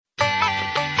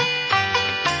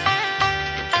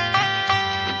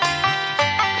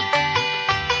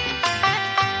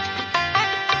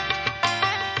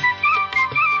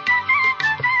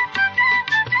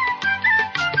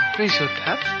ಪರಿಶುದ್ಧ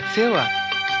ಸೇವಾ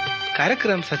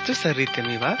कार्यक्रम सच्चो सर्री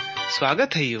तेमीवा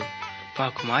स्वागत है यू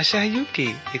पाकुम आशा है यू कि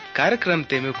इस कार्यक्रम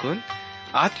तेमुकुन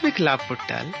आत्मिक लाभ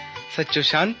पुट्टल सच्चो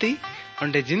शांति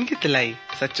उंडे जिंदगी तलाई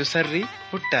सच्चो सर्री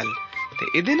पुट्टल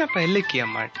ते इदिना पहले की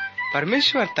अमट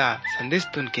परमेश्वर ता संदेश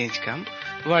तुन केंच कम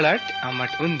वड़ट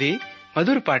अमट उन्दी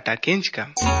मधुर पाटा केंच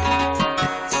कम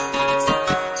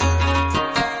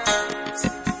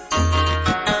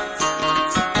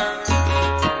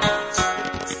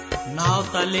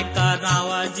तले का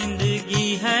नावा जिंदगी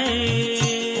है,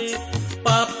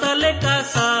 पाप तले का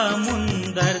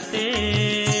समुंदर ते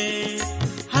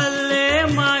हल्ले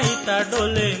माइता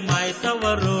डोले माइता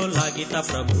वरो लागिता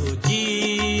प्रभु जी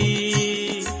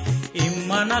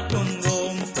इम्मना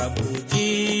कुंगोम प्रभु जी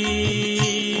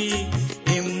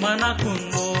इम्मना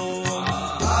कुंगोम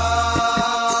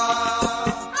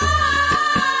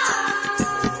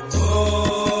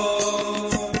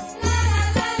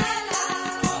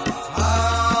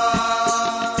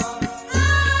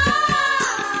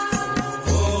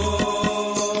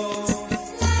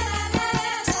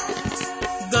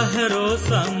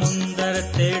समुंदर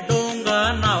ते डोंगा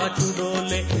नाव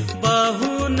चुडोले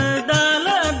बहुन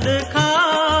दालद खा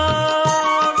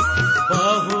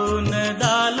बहुन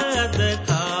दालद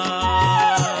खा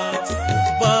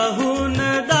बहुन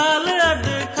दालद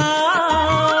खा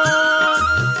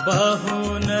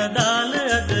बहुन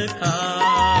दालद खा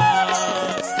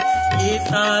ये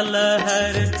ताल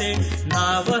हरते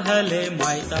नाव हले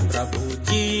माइता प्रभु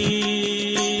जी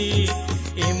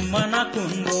इम्मना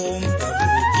कुंगोम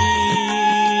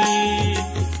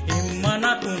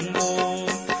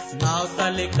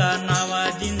का नावा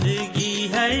जिंदगी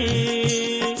है,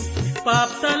 पाप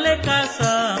तले का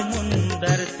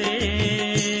समुंदर ते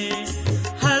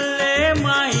हल्ले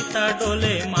माइता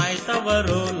डोले माइता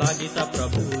वरो लागिता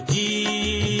प्रभु जी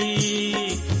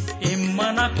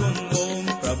इम्मना कुंगोम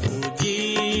प्रभु जी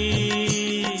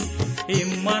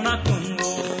इम्मना कुंगोम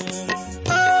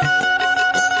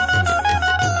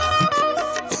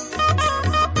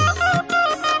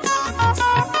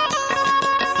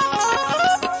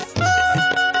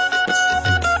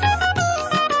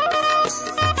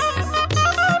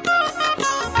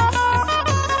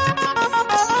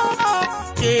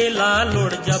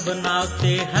लोड जब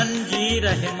नावते हंजी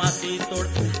रहे मासी तोड़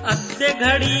अद्दे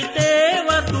घड़ी ते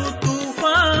वतु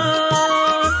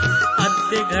तूफान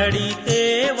अद्दे घड़ी ते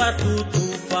वतु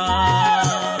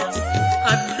तूफान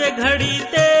अद्दे घड़ी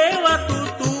ते वतु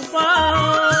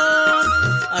तूफान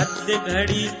अद्दे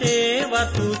घड़ी ते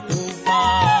वतु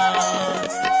तूफान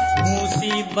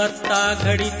मुसीबत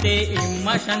घड़ी ते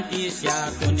इम्मा शांति स्या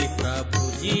तुनि प्रभु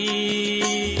जी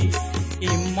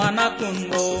इम्मना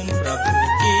कुंगोम प्रभु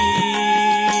जी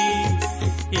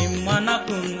इम्मना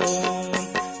कुंगोम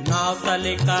नाव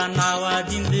तले का नावा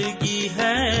जिंदगी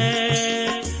है,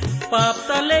 पाप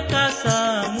तले का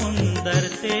समुंदर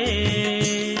ते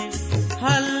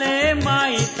हल्ले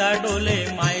माइता डोले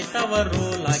माइता वरो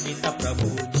लागिता प्रभु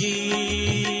जी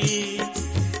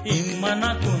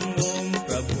इम्मना कुंगोम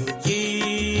प्रभु जी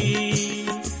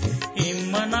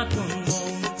इम्मना कुंगोम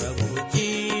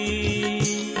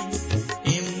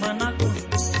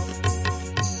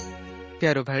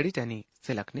प्यारो भाई जानी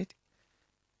से लखनित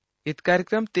इत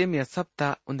कार्यक्रम तेम या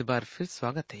सप्ताह उन बार फिर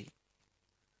स्वागत है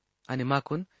आणि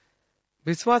माकुन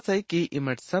विश्वास है कि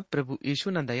इमट सब प्रभु यीशु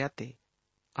न दयाते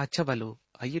अच्छा वालो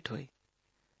आयिट होय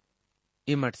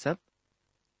इमट सब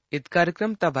इत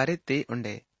कार्यक्रम ता बारे ते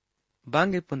उंडे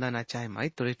बांगे पुंदाना चाहे माई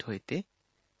तोड़िट होय ते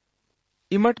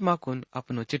इमट माकुन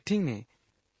अपनो चिट्ठिंग ने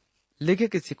लिखे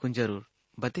किसी कुन जरूर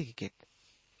बतेगी केत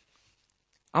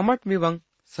अमट मिवंग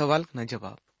सवाल न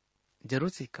जवाब जरूर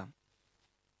सीखम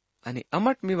आणि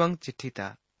अमट मी वंग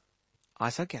चिठ्ठीता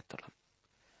आशा क्या तोलम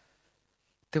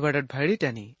ते वडट भाईडी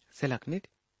टानी सेलकनिट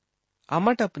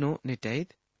अमट अपनो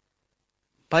निटाईद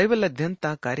बाइबल अध्ययन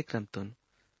ता कार्यक्रम तुन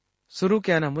शुरू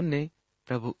क्या ना मुन्ने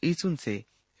प्रभु ईसुन से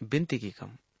बिनती की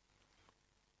कम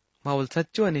मावल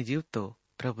सच्चो आणि जीव तो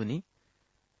प्रभु नी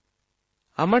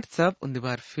अमट सब उन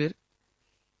बार फिर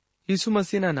यीशु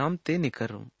मसीह ना नाम ते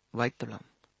निकरूं वाइट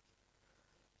तोलम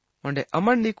मंडे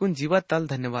अमर निकुन जीवाताल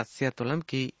धन्यवाद सिया तोलम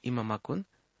की इमामा कुन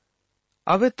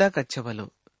अवे तक अच्छा वालो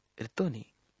इरतो नी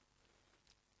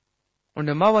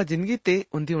उन्हें मावा जिंदगी ते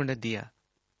उन्दी उन्हें दिया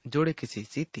जोड़े किसी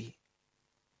सीती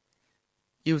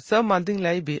यू सब मालदिंग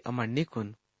लाई भी अमर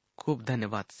निकुन खूब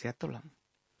धन्यवाद सिया तोलम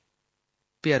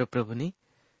प्यारो प्रभु नी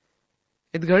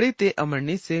इत घड़ी ते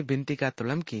अमरनी से बिनती का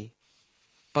तोलम की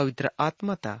पवित्र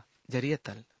आत्मा ता जरिया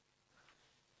तल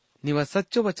निवा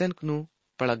सच्चो वचन कनु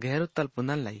पड़ा गहरो तल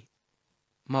पुनल लाई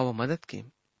मावा मदद की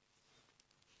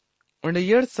उन्हें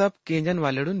येर सब केंजन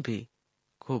वालेडुन भी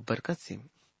खूब बरकत सिम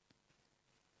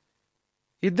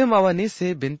इदम आवानी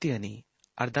से बिनती अनि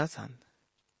अरदासान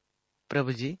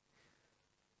प्रभु जी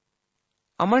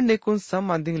अमर नेकुन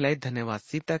सम आंदिंग लाई धन्यवाद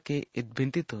सीता के इत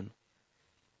बिनती तुन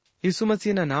यीशु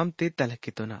मसीह ना नाम ते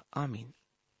तलके तो ना आमीन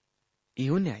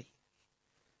इहु न्याय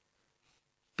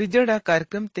पिजड़ा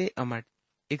कार्यक्रम ते अमट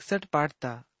 61 पाठ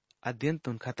ता अध्ययन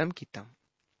तुन खत्म कीतम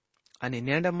आणि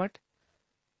न्याडमट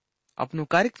अपनो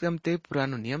कार्यक्रम ते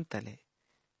पुरानो नियम तले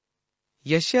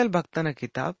यशयाल भक्ताना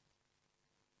किताब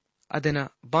अदना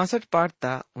 62 पाठ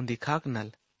ता उन्दी खाक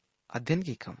नल अध्ययन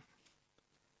की कम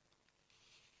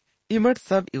इमट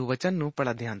सब इव वचन नु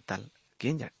पड़ा ध्यान तल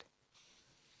केंजट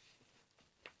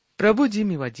प्रभु जी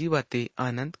मिवा जीवा ते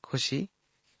आनंद खुशी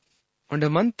उंड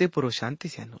मन ते पुरो शांति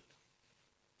से अनुल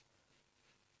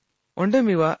उंड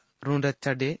मिवा रूंड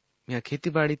चढ़े मिया खेती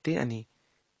बाड़ी ते अनि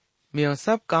मिया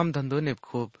सब काम धंधो ने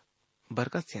खूब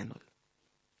बरकत से अनुल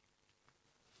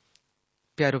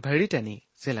प्यारो भैडी टनी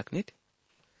से लखनित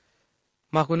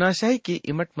माकुनाशाही की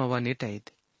इमट मवा नेटाइद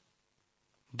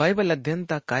बाइबल अध्ययन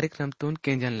ता कार्यक्रम तून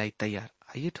केंजन लाई तैयार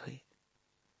आयिट हुई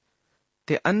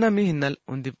ते अन्ना मी हिन्नल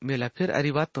उन्दी मेला फिर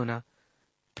अरिवात तो ना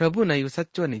प्रभु नयु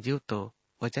सच्चो नि जीव तो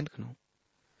वचन कनु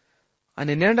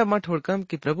अने नेंडा मठ होड़कम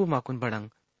की प्रभु माकुन बड़ंग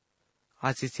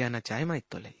आशीस्याना चाय माइत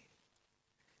तो लई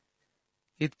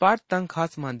इत पाठ तंग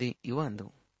खास मांदी युवा अंदु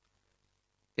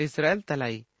इस्राएल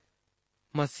तलाई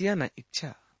मसीहा ना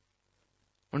इच्छा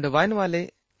उंड वाइन वाले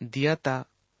दिया ता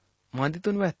मांदी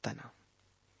तुन वहता ना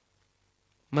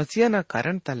मसीहा ना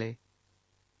कारण तले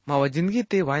मावा जिंदगी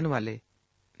ते वाइन वाले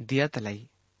दिया तलाई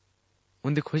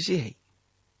उन्दी खुशी है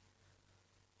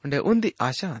उंडे उन्दी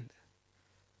आशा अंद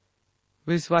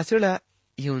विश्वासिला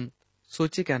यून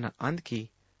सोचे क्या ना अंद की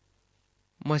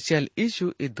मसीहल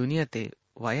ईशु इ दुनिया ते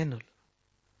वायनुल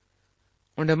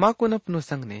उंडे माँ को अपनो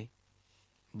संग ने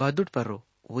बादुट परो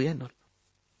वयनुल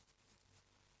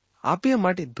आप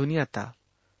माटी दुनिया ता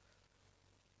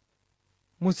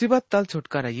मुसीबत तल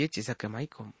छुटकारा ये चीज के माई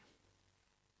को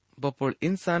बपोड़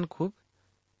इंसान खूब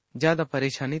ज्यादा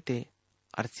परेशानी ते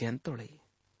अरसियन तोड़ई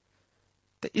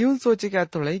तो यूं सोचे क्या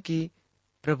तोड़ई कि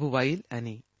प्रभु वाइल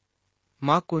अनि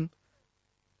माकुन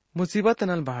मुसीबत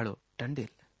नल बाड़ो टंडिल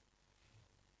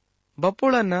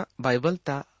बपोड़ा ना बाइबल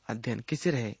ता अध्ययन किसी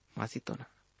रहे मासी तो ना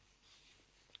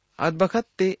अद बखत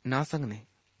ते ना संग ने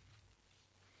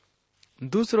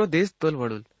दूसरो देश तोल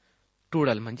वड़ुल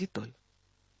टूड़ल मंजी तोल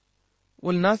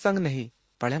वोल ना संग नहीं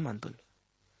पढ़े मंदुल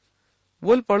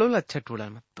वोल पढ़ोल अच्छा टूड़ल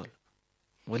मत तोल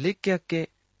वो लिख के अक्के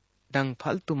डंग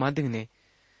फालतू मादिंग ने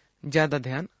ज्यादा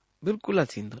ध्यान बिल्कुल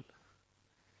असींदुल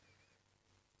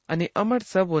अनि अमर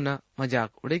सब वोना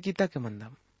मजाक उड़े कीता के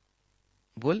मंदम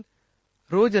बोल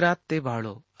रोज रात ते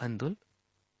बाड़ो अंदुल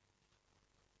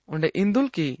उंडे इंदुल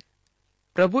की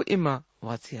प्रभु इमा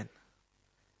वासियन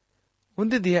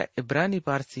उन्द दिया इब्रानी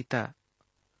पारसीता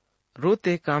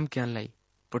रोते काम क्यान लाई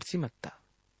पुड़सी मत्ता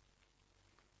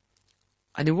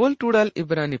अनि वोल टूड़ल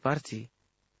इब्रानी पारसी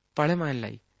पढ़े मान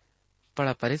लाई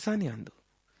पड़ा परेशानी आंदू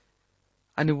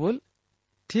अनि वोल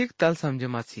ठीक तल समझे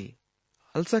मासी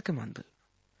हलसा के मांदुल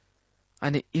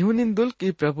अनि इहुनिंदुल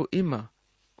की प्रभु इमा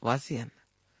वासियन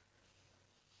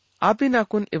आपी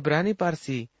नाकुन इब्रानी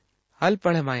पारसी हल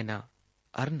पढ़े मायना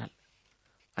अर्नल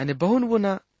अनि बहुन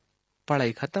वोना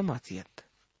पढ़ाई खत्म आसियत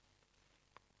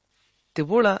ते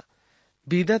वोड़ा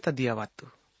बीदा ता दिया वातु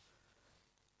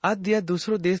आज दिया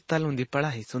दूसरो देश तल उन्दी पड़ा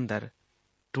ही सुंदर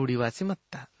टूड़ी वासी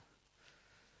मत्ता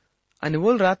अनि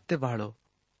वोल रात ते बाड़ो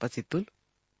पसितुल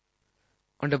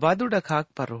उंडे बादुड़ा खाक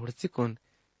पर रोहड़ सिकुन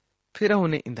फिर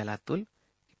उन्हें इंदलातुल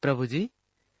प्रभु जी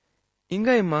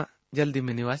इंगा इमा जल्दी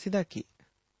में निवासिदा की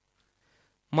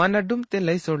मानडुम ते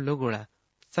लई सोड़ लोगोड़ा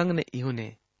संग ने इहुने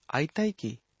आईताई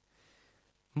की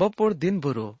बपोड़ दिन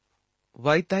बुरो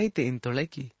वाईताई ते इंतोड़े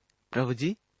की प्रभु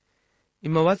जी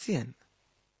इमा वासियन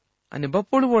अने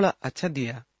बपोड़ वोड़ा अच्छा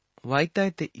दिया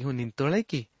वाईताई ते इहु निंतोड़े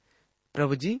की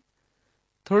प्रभु जी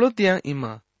थोड़ो तिया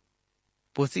इमा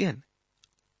पोसियन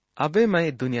अबे मैं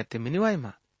दुनिया ते मिनिवाई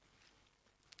मा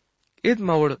ईद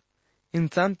मावड़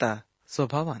इंसान ता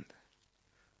स्वभावान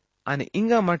अने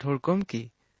इंगा मठ होड़कोम की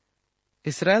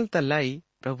इस्राएल ता लाई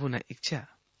प्रभु ना इच्छा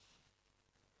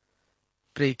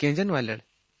प्रे केंजन वालड़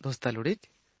दोस्ता लुड़िज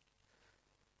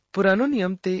पुरानो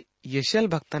नियम ते यशायाल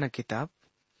भक्ताना किताब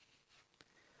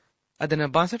अदना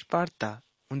 62 पाठता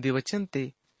उन्दी वचन ते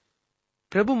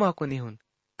प्रभु माँ को निहुन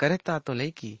करता तो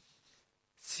लई की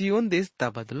सियोन देश ता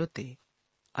बदलो ते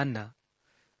अन्ना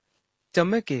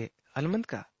चम्मे के अलमंद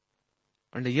का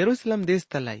और यरूशलेम देश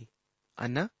तलाई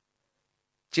अन्ना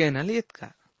चैनलियत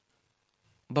का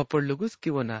बपोड़ लुगुस की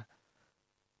वो ना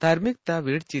धार्मिकता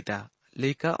वेड़चीता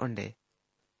लेका ओंडे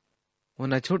वो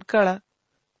ना छुटकाड़ा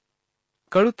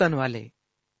कड़ुतन वाले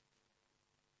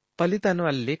पलितन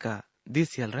वाले लेका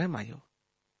दिसियल रह मायो।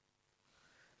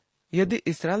 यदि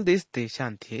इसराइल देश ते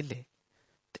शांति ले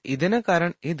तो इदेना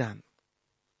कारण इदान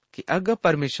कि अग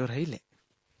परमेश्वर ले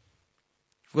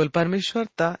गोल परमेश्वर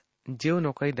ता जीव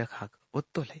नौकई दखाक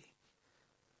उत्तो लई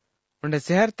उंडे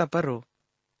शहर तपरो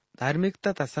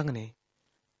धार्मिकता ता संगने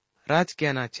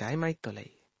राजकीय ना चाय माई तो लई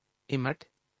इमट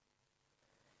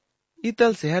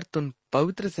इतल शहर तुन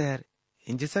पवित्र शहर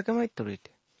इंजिसा कमाई तोड़िट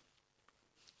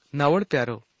नावड़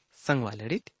प्यारो संग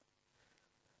वालेडिट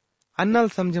अन्नल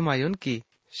समझ मायोन की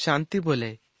शांति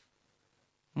बोले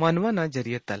मानवा ना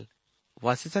जरिए तल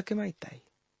वासिसा के माईताई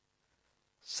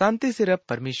शांति सिर्फ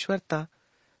परमेश्वर ता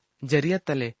जरिया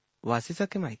तले वासिसा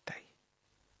के माईताई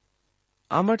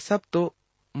आमट सब तो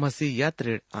मसीह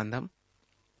यात्रेड आंदम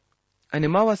અને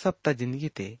માવા સપ્તા जिंदगी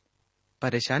ते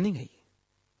परेशानी गई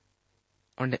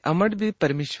और अमट भी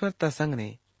परमेश्वर ता संग ने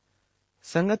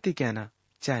संगति क्या ना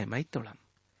चाहे माई तोड़म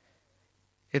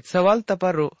इत सवाल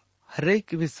तपारो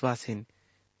हरेक विश्वासीन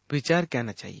विचार क्या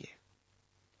ना चाहिए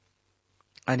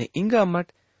अने इंगा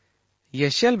अमट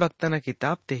यशल भक्तना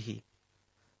किताब ते ही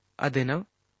अधेनव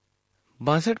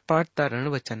 62 पाठता रण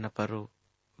वचन न परो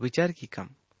विचार की कम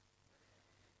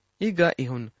ईगा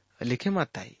इहुन लिखे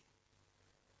माताई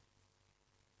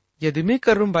यदि मी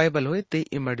करूं बाइबल होए ते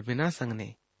इमड बिना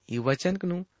संगने ई वचन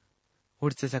कनु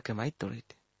उड़से सके माई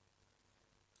तोड़ित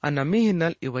अनमी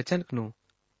हिनल ई वचन कनु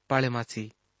पाळे मासी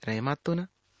रहे मातो ना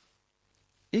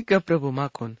ईगा प्रभु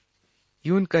माखोन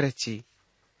यून करची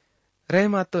रहे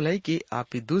मातो लई की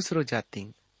आपी दूसरो जाति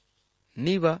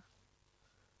नीवा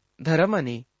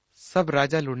धर्मनी सब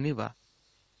राजा लुड़नीवा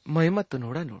महिमा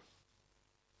तुनोड़ा नोड़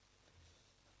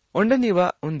ओंडनीवा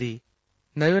उंदी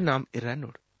नयो नाम इरा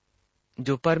नोड़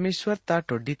जो परमेश्वर ता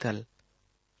टोडी तल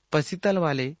पसीतल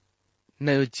वाले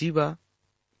नयो जीवा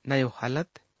नयो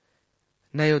हालत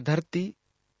नयो धरती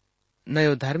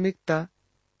नयो धार्मिकता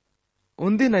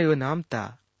उन्दी नयो नाम ता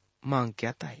मांग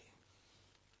क्या ताई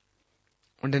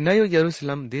उन्हें नयो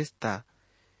यरूशलेम देश ता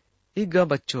इगा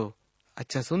बच्चों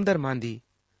अच्छा सुंदर मांदी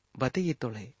बते ये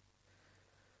तोड़े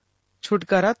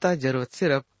छुटकारा ता जरूरत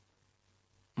सिर्फ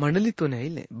मंडली तो नहीं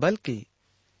ले बल्कि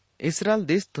इसराइल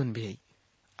देश तुन भी है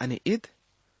अने ईद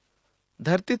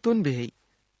धरती तुन भी है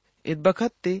ईद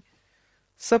बखत ते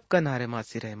सब कनारे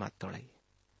मासी रहे मात तोड़ाई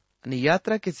अने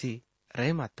यात्रा किसी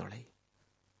रहे मात तोड़ाई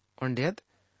उंडेद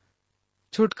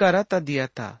छुटकारा ता दिया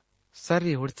ता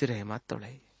सारी हुड़सी रहे मात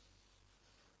तोड़ाई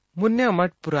मुन्ने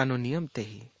मठ पुरानो नियम ते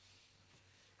ही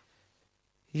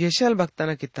यशाल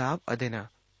भक्ताना किताब अदेना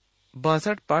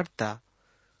 62 पाठता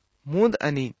मूंद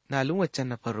अनि नालू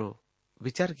वचन परो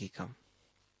विचार की कम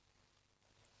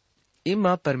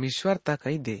इमा परमेश्वर ता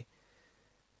कही दे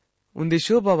उन्दे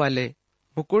शोभा वाले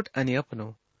मुकुट अनि अपनो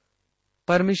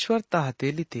परमेश्वर ता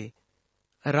हथेली ते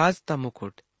राज ता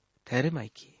मुकुट ठहरे माई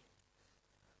की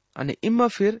अने इमा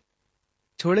फिर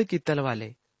छोड़े की तल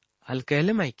वाले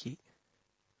हलकहले माई की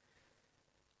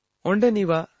ओंडे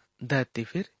नीवा धरती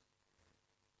फिर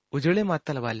उजड़े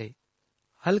मातल वाले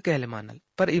हलकहले मानल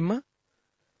पर इमा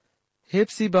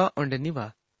हेपसीबा ओंडे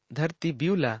नीवा धरती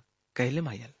ब्यूला कहले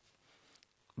मायल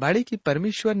बाड़ी की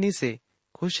परमेश्वर नी से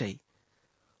खुश आई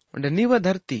उन्हें नीवा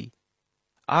धरती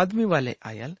आदमी वाले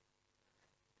आयल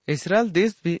इसराइल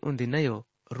देश भी उन्दी नयो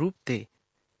रूप ते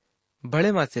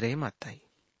बड़े मासे रहे माताई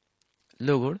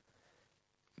लोगोड़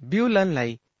ब्यूलन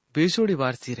लाई बेसोड़ी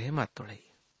वारसी रहे मातोड़ाई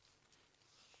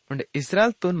उन्हें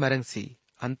इसराइल तुन मरंगसी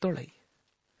अंतोड़ाई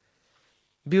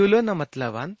ब्यूलो न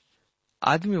मतलवान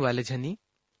आदमी वाले झनी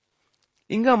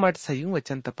इंगा मट सयू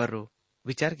वचन तपरो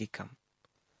विचार की कम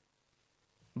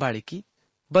बाड़ी की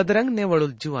बदरंग ने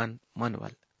वड़ुल जुआन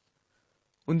मनवल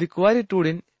उन्दी कुआरी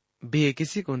टूडिन बिये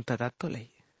किसी को तदा तो लई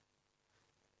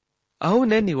अहू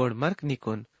ने निवोड़ मर्क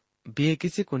निकोन बिये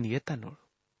किसी को ये तनोड़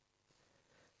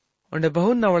उन्हें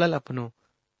बहु नवड़ल अपनो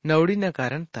नवड़ी न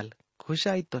कारण तल खुश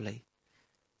आई तो लई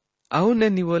अहू ने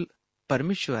निवोल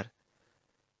परमेश्वर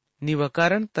निवा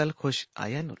कारण तल खुश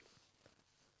आया नुल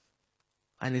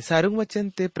आणि सारुंग वचन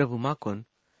ते प्रभु माकोन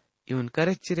इवन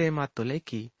करे चिरे मातो ले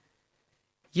की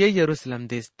ये यरूशलेम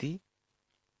देश थी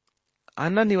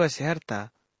आना निवा शहर था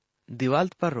दीवाल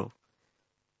पर रो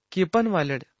कीपन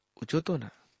वालेड उचोतो ना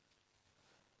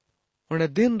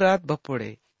उन्हें दिन रात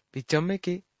बपोड़े पिचम्मे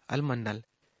के अलमन्नल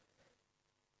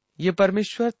ये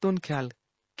परमेश्वर तुन ख्याल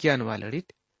कियान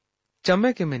वालडिट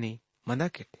चम्मे के मनी मना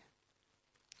केटे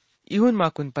इहुन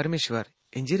माकुन परमेश्वर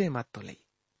इंजिरे मात तो लई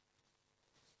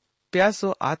प्यासो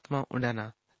आत्मा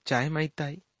उड़ाना चाहे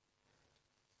माईताई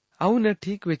आउ ने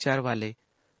ठीक विचार वाले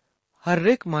हर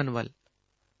एक मानवल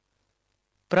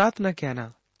प्रार्थना क्या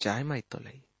ना चाहे माई तो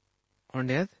लई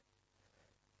उन्हें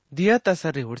दिया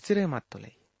तसरी हुड़सिरे मात तो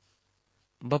लई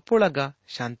बप्पो लगा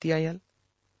शांति आयल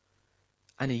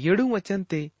અને येडू वचन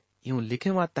ते यूं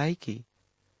लिखे माता है की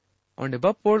ओंडे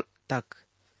बपोड़ तक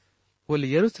बोले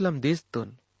यरूशलेम देश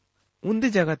तोन उन्दी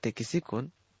जगह ते किसी कोन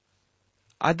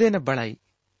आधे न बढ़ाई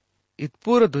इत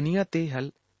पूरा दुनिया ते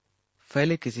हल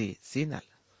फैले किसी सीनल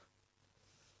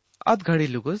अध घड़ी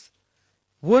लुगुस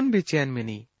वोन भी चैन में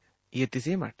नहीं ये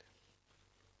तिसे मट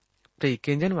प्रे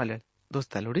केंजन वाले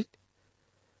दोस्ता लोड़ी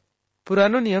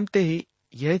पुरानो नियम ते ही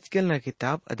यहेजकेल ना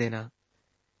किताब अदेना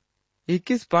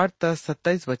 21 पाठ ता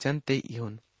 27 वचन ते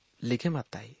यून लिखे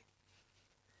माता है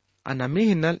अनमी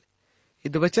हिन्नल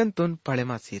इद वचन तुन पढ़े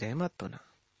मासी रहे मत तो ना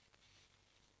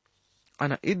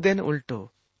अना id दिन उल्टो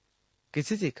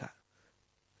किसी जी का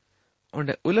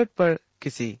ओंडे उलट पर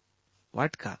किसी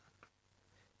वाट का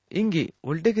इंगी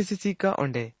उल्टे किसी सी का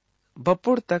ओंडे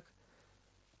बपोड़ तक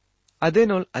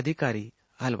अदेनोल अधिकारी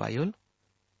हलवायोल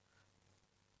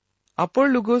अपोड़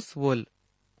लुगोस वोल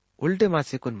उल्टे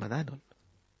मासे कुन मदानोल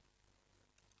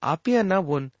आपिया ना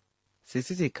वोन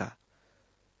सिसी जी का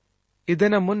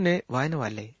इदना मुन्ने वायन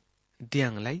वाले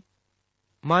दियांगलाई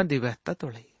मां दिवहता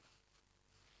तोड़ई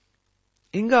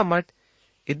इंगा मठ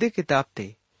इदे किताब ते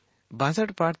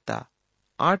 62 पाठ ता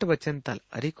 8 वचन तल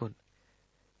अरिकुन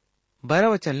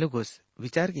 12 वचन लुगुस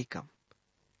विचार की कम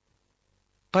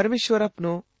परमेश्वर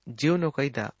अपनो जीवनो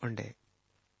कैदा उंडे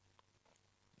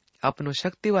अपनो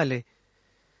शक्ति वाले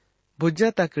बुज्जा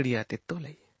ताकड़िया ते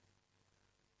तोलई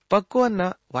पक्को अन्ना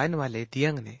वायन वाले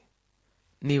दियांग ने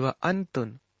नीवा अंतुन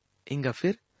इंगा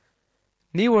फिर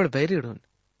नीवोड़ बैरिडुन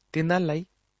तिन्नाल लाई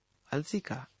अलसी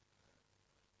का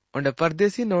उंडे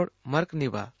परदेसी नोड मर्क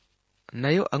नीवा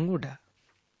नयो अंगूडा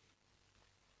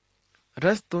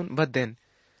रस्तुन बदेन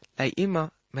लाई इमा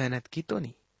मेहनत की तो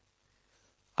नी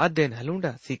अदेन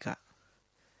हलूंडा सीका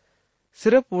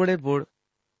सिर्फ वोड़े बोड़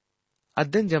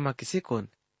अदेन जमा किसी कोन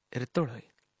इरतोड़ होई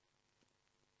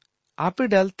आपे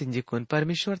डाल तिंजी कोन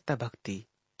परमेश्वर ता भक्ति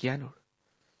किया नोड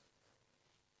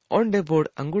ओंडे बोड़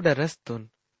अंगूडा रस्तुन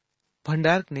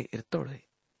भंडार ने इरतोड़ होई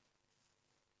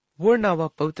वो नावा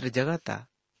पवित्र जगह ता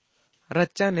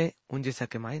रच्चा ने उंजे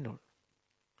सके माय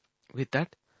नोड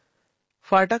वितट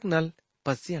फाटक नल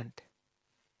पसियंट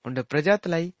उंडे प्रजात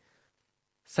लाई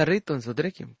सर्रीतुन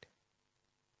सुधरे किमट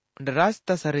उंडे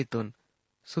रास्ता सर्रीतुन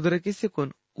सुधरे किसी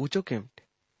कोन ऊंचो किमट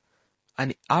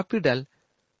आणि आपी डल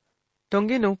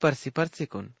टोंगे नो परसी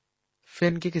कोन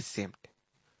फेन के किस्सेमट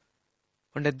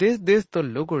उंडे देश देश तो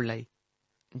लोग उड़लाई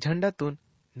झंडा तुन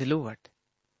निलुवट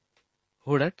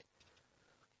हुडट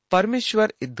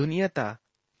परमेश्वर इ दुनिया ता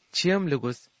छियम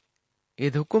लुगुस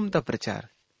इद हुकुम ता प्रचार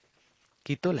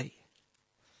की तो लाई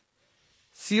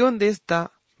सियोन देश ता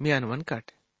मियान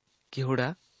वनकट की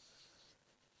हुडा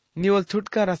निवल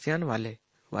छुटकारा सियान वाले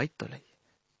वाइट तो लाई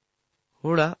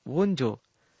हुडा वोन जो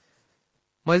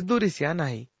मजदूरी सियान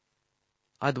आई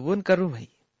अद वोन करू भाई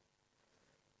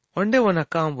ओंडे वना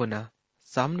काम वना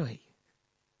सामनो है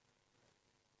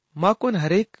माकुन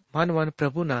हरेक मानवान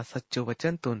प्रभु ना सच्चो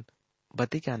वचन तुन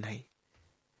बती क्या नहीं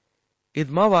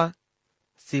इदमावा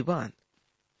सिवान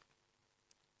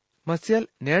मसियल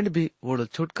नैंड भी वोड़ो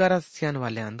छुटकारा सियान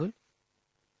वाले आंदोल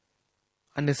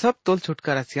अन्य सब तोल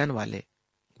छुटकारा सियान वाले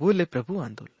वोले प्रभु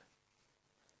आंदोल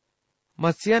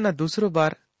मसिया ना दूसरो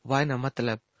बार वायना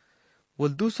मतलब वो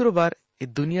दूसरो बार इस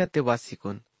दुनिया ते वासी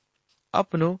कुन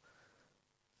अपनो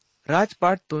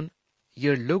राजपाट तुन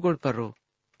ये लोगोड़ पर रो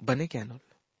बने क्या नोल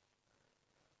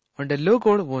उंडे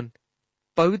लोगोड़ वोन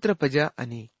पवित्र पजा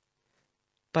अनि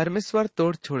परमेश्वर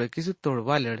तोड़ छोड़े किसु तोड़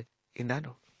वालड़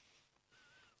इंदानो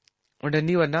उंडे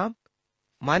नीवा नाम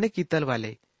माने की तल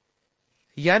वाले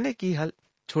याने की हल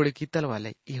छोड़े की तल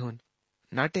वाले इहोन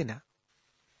नाटे ना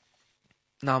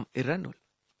नाम इरनुल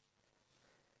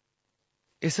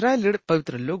इसराइल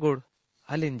पवित्र लोगोड़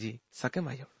हलिंजी सके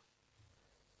मायोड़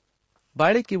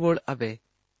बाड़े की वोड़ अबे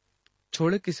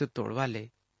छोड़े किसु तोड़ वाले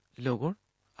लोगोड़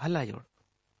हलायोड़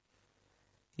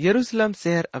यरूशलेम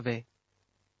शहर अबे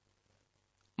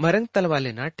मरंग तल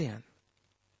वाले नाट्यान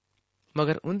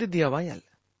मगर उन्द दिया वायल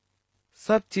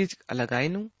सब चीज अलग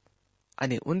आयनु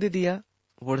अने उन्द दिया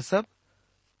वोड़ सब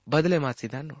बदले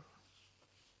मासीदा नोड़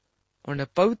उन्हें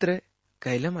पवित्र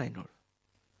कैलम आय नोड़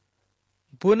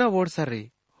बोना वोड़ सर्री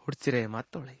हुड़चिरे मात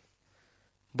तोड़े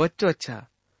बच्चों अच्छा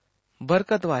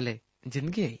बरकत वाले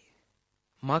जिंदगी आई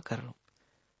मां करो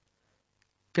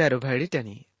प्यारो भैडी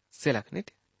टनी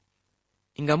सेलकनिट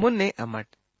इंगा मुन्ने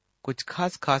अमट कुछ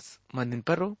खास खास मंदिर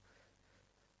पर रो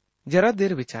जरा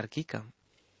देर विचार की कम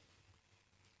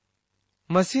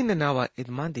मसीह ने नावा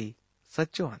इदमादी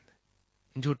सच्चो आन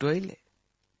झूठो ले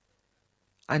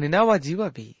अने नावा जीवा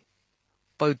भी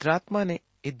पवित्रात्मा ने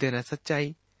इदेना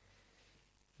सच्चाई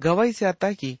गवाही से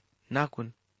आता कि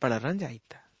नाकुन पड़ रंज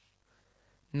आईता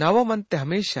नावा मन ते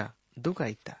हमेशा दुख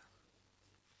आईता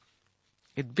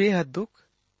इत बेहद दुख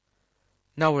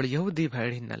नावड़ यहूदी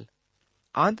भैड़ हिन्नल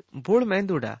आंद बोड़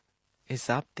मैंदुड़ा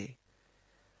हिसाब ते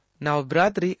नाव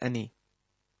ब्रादरी अनि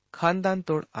खानदान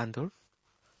तोड़ आंदोड़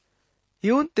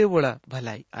यून ते वोड़ा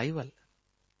भलाई आईवल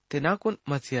ते नाकुन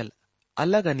मसियल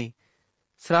अलग अनि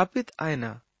श्रापित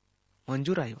आयना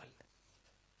मंजूर आईवल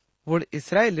वोड़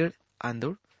इस्राएलिड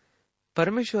आंदोड़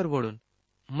परमेश्वर वोड़ून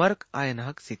मर्क आयन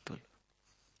हक सितुल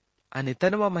आणि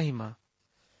तनवा महिमा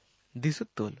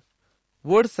दिसुत्तुल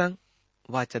वोड़ संग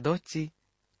वाचादोची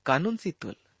कानून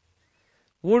सितुल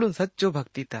वोड़ून सच्चो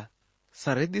भक्तिता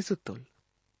सरे दिसुत्तुल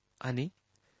आणि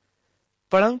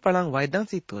पळंग पळंग वायदां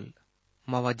सितुल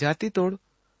मावा जाती तोड़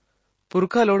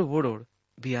पुरखा लोड़ वोड़ोड़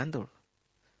भी आंदोड़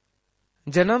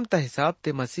जन्म ता हिसाब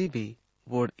ते मसीह भी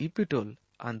वोड़ इपिटोल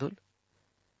आंदोल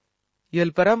यल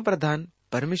परम प्रधान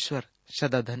परमेश्वर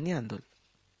सदा धन्य आंदोल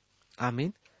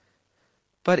आमीन।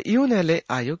 पर यूं हेले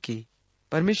आयो कि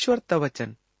परमेश्वर ता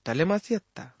वचन तलेमासी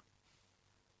अत्ता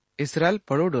इसराइल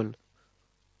पड़ोडोल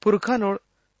पुरखानोड़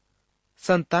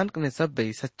संतान ने सब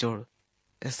बई सच्चोड़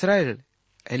इसराइल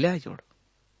एलायोड़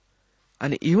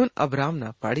आणि इहुन अब्राम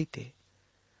ना पाड़ी ते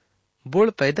बोड़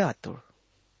पैदा आतोड़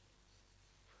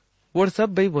वोड़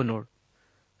सब बई बोनोड़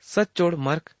सच्चोड़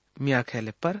मर्क मिया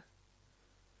खेले पर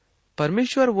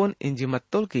परमेश्वर वोन इंजी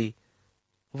मत्तोल की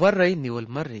वर रही निवल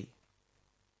मर रही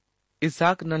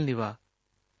इसाक नल निवा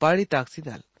पाड़ी ताकसी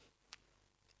दाल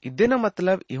इदेना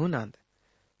मतलब इहुन आंद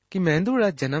कि मेहंदुड़ा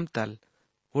जन्म तल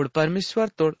वोड़ परमेश्वर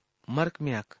तोड़ मर्क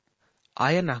मियाक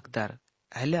आया नाकदार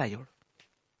अहले आयोड़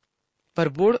पर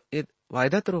बोड़ इद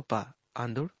वायदा तरोपा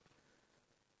आंदोड़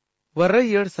वर्रई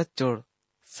येड़ सच्चोड़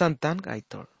संतान का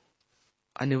आयतोड़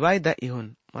अनि वायदा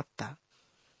इहुन मत्ता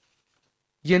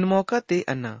येन मौका ते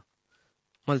अन्ना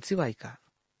मलसी वायका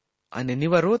अनि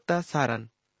निवरोता सारन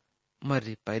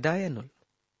मर्री पैदा आयनुल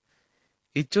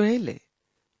इच्चो हेले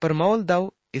पर मौल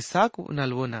दाव इसाक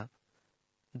नलवोना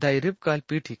दायरिब काल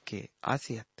पीठी के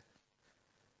आसियत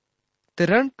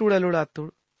तिरण टूड़ा तुड़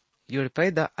येड़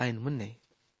पैदा आयन मुन्ने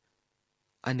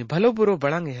अनि भलो बुरो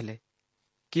बड़ांगे हेले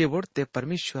कि वोड़ते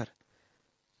परमेश्वर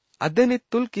अदने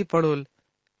तुल की पड़ोल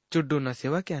चुड्डू न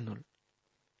सेवा क्या नुल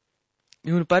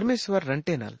यून परमेश्वर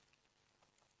रंटे नल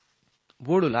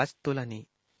वोड़ुल आज तुलानी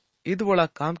इद वोड़ा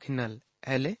काम खिन्नल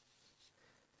हेले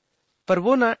पर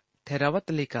वो ना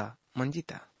ठहरावत लेका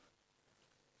मंजिता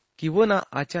कि वो ना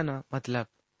आचाना मतलब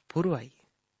पुरवाई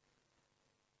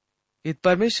इत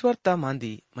परमेश्वर ता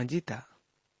मांदी मंजिता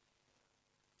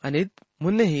अनिद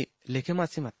मुन्ने ही लेखे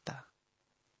मासी मत्ता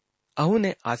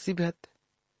अहुने आसी बेहत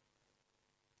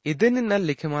इदेने नल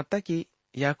लिखे माता की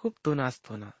याकूब तो नास्त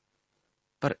होना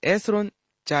पर ऐसरोन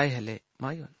चाय हले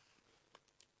मायोन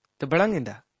तो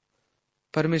बड़ांगेंदा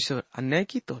परमेश्वर अन्याय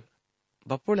की तोल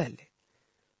बपोड़ हले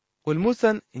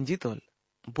उल्मूसन इंजी तोल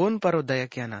बोन परो दया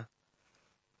क्या ना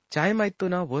चाय माई तो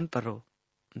ना बोन परो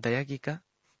दया की का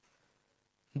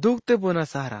दूगते बोना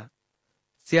सहारा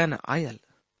सियाना आयल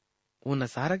ऊना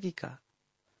सहारा की का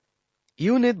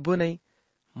यूनित बुनई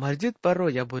मस्जिद परो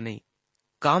या बुनई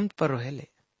काम परो हेले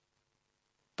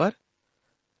पर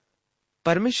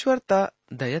परमेश्वर ता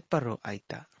दयत परो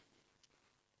आईता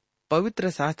पवित्र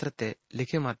शास्त्र ते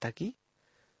लिखे माता की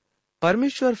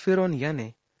परमेश्वर फिरोन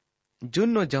याने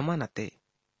जुन्नो जमाना ते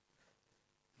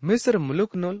मिस्र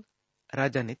मुलुक नोल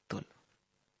राजा नित्तोल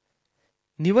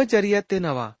निवचरिया ते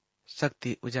नवा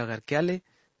शक्ति उजागर क्याले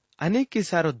अनेक की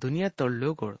सारो दुनिया तोड़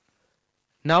लोगोड़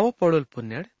नाव पड़ोल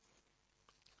पुण्यड़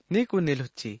नीकु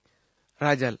निलुच्ची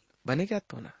राजल बने क्या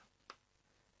तो ना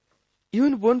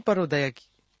यून बोन परो दया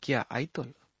क्या आई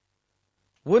तोल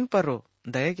वोन परो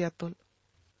दया क्या तोल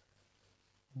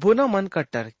बोना मन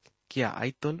कट्टर क्या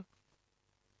आई तोल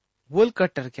वोल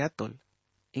कट्टर क्या तोल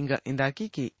इंगा इंदाकी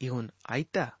की इहुन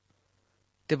आईता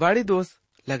ते बाड़ी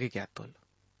दोस्त लगे क्या तोल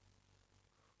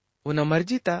उना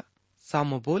मर्जीता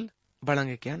सामो बोल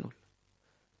बड़ंगे क्या नूल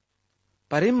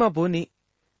परिम्मा बोनी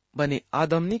बने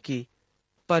आदमनी की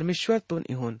परमेश्वर तो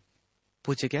इहुन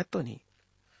पूछे क्या तो नहीं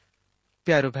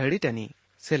प्यारो भैड़ी टनी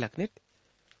से लखनित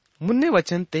मुन्ने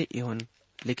वचन ते इहुन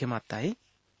लिखे माता है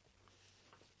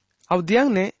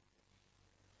अवदियांग ने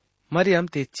मरियम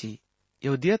तेची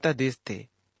यहूदियता देश ते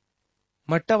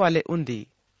मट्टा वाले उन्दी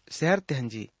शहर ते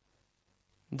हंजी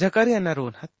जकरिया न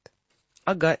रोन हत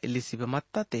अगा इलिसिबा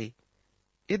मत्ता ते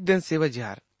इद्दन सेवा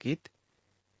जार कीत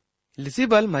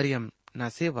लिसिबल मरियम ना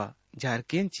सेवा जार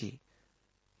केंची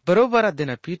बरोबर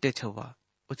दिन पीटे छवा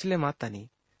उछले मातानी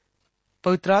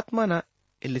पवित्रात्मा ना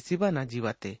इलिसिबा ना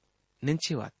जीवाते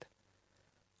निंचिवात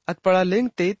अतपड़ा लिंग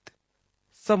तेत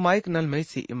सब माइक नल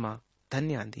मैसी इमा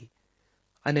धन्य आंदी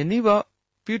अने नीवा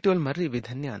पीटोल मर्री भी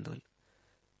धन्य आंदोल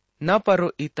ना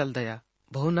परो ईतल दया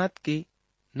बहुनाथ की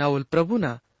ना उल प्रभु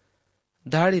ना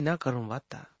धाड़ी ना करूं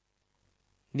वाता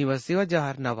निवसिवा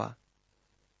जहार नवा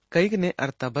कईक ने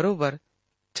अर्ता बरोबर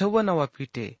 56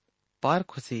 पीठे पार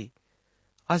खुशी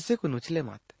असे को नुचले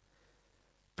मात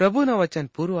प्रभु न वचन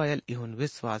पूर्व आयल इहुन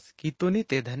विश्वास की तोनी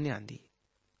ते धन्य आंदी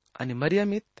आणि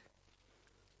मरियमित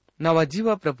नवा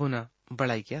जीवा प्रभु न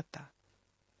बड़ाई किया था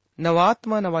नवा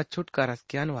आत्मा नवा छुटकारा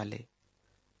ज्ञान वाले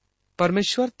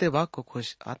परमेश्वर ते वाक को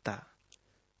खुश आता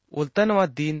उल्तनवा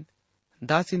दीन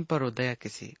दासिन पर दया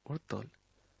किसी उड़तोल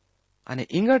आणि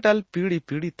इंगटल पीढ़ी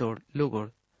पीढ़ी तोड़ लोगोड़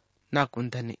ना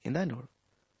कुंधनी इंदा नोड़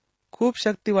खूब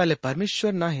शक्ति वाले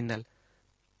परमेश्वर ना हिंदल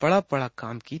पड़ा पड़ा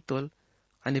काम की तोल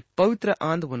आणि पवित्र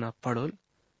आंध बुना पड़ोल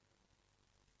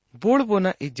बोड़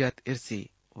बोना इज्जत इर्सी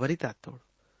वरिता तोड़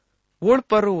वोड़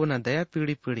पर वोना दया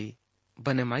पीढ़ी पीढ़ी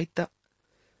बने माइता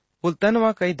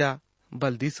उल्तनवा कैदा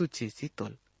बल दिसू चीसी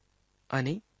तोल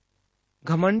आणि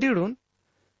घमंडीडून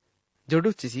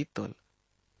जडू चिसी तोल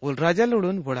उल राजा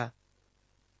लोडून बोड़ा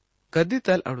गद्दी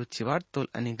तल अडू चिवाड़ तोल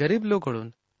आणि गरीब लोगोडून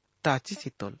ताची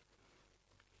सितोल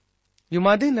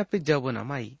युमादी नपी जबोना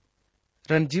माई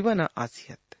रणजीवना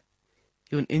आसियत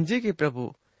यून इंजे के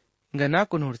प्रभु गना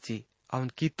कुनोड़ची अवन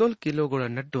कीतोल किलो गोड़ा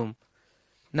नड्डूम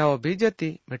नाव बेजती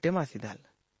मिटेमासी दाल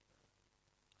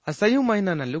असयु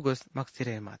महीना न लुगोस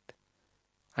मक्सिरे मात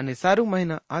आणि सारू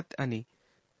महीना आत आणि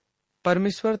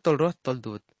परमेश्वर तोलरोस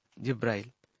तोलदूत जिब्राइल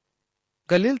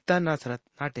गलील ता नासरत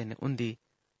नाटेने उंदी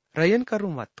रयन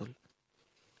करूं वातुल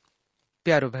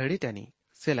प्यारो भेड़ी टनी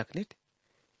सेलकनिट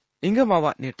इंग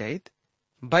मावा नेटाइत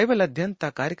बाइबल अध्ययन ता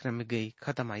कार्यक्रम में गई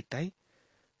खत्म आईताई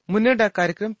मुन्नेडा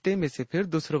कार्यक्रम ते में से फिर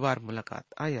दूसरो बार मुलाकात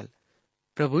आयल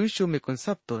प्रभु यीशु में कुन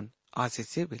सब तोन आशीष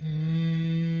से बिल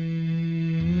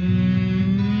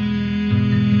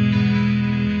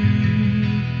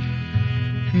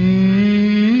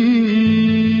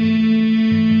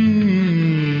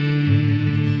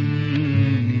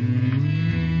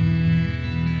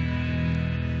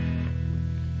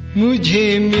मुझे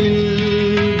मिल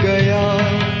गया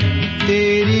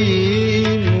तेरी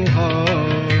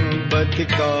मुहब्बत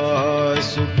का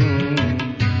सुकून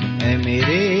ऐ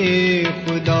मेरे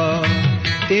खुदा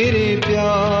तेरे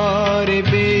प्यारे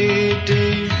बेटे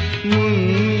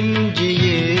मुंजी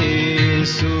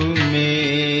यीशु में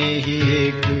ही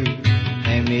एक ऐ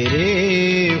मेरे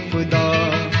खुदा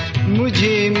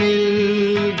मुझे मिल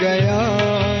गया।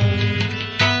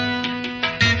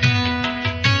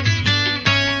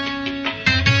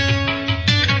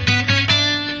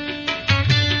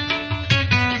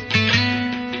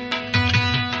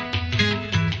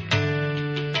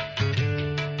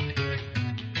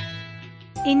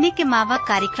 इन्ने के मावा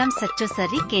कार्यक्रम सच्चो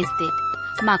सर्री केंसते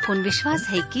माकुन विश्वास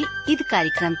है कि इद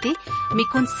कार्यक्रम ते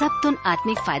मिकुन सब तुन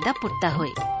आत्मिक फायदा पुट्टा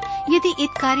होए। यदि इद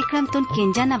कार्यक्रम तुन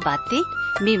केंजा न बाते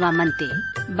मीवा मनते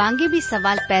बांगे भी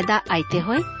सवाल पैदा आते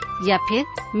होए या फिर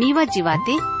मीवा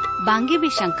जीवाते बांगे भी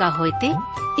शंका होते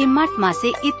इम्मत माँ से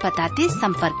इत पताते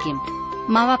संपर्क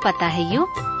मावा पता है यो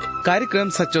कार्यक्रम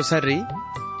सच्चो सर्री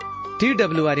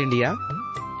TWR India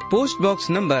post box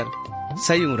number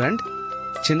सयूरंड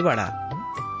छिंदवाड़ा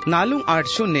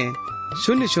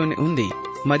 4800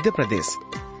 मध्य प्रदेश।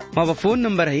 मावा फोन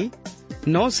नंबर है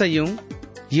 9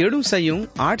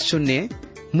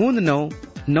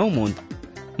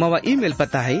 मावा ईमेल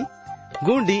पता है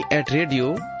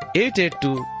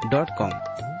gondi@radio882.com।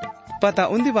 पता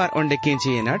उन्दी बार ओंडे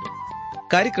केंची नट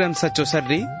कार्यक्रम सच्चो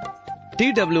सर्री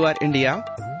TWR India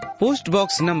post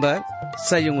box number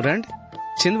सयूरंड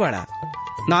छिंदवाड़ा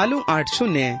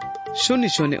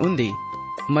 4800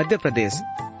 मध्य प्रदेश।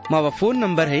 मावा फोन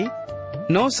नंबर है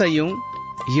 9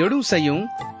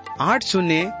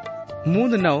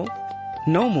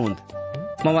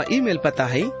 मावा ईमेल पता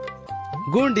है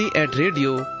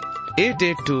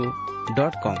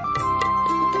gondi@radio882.com।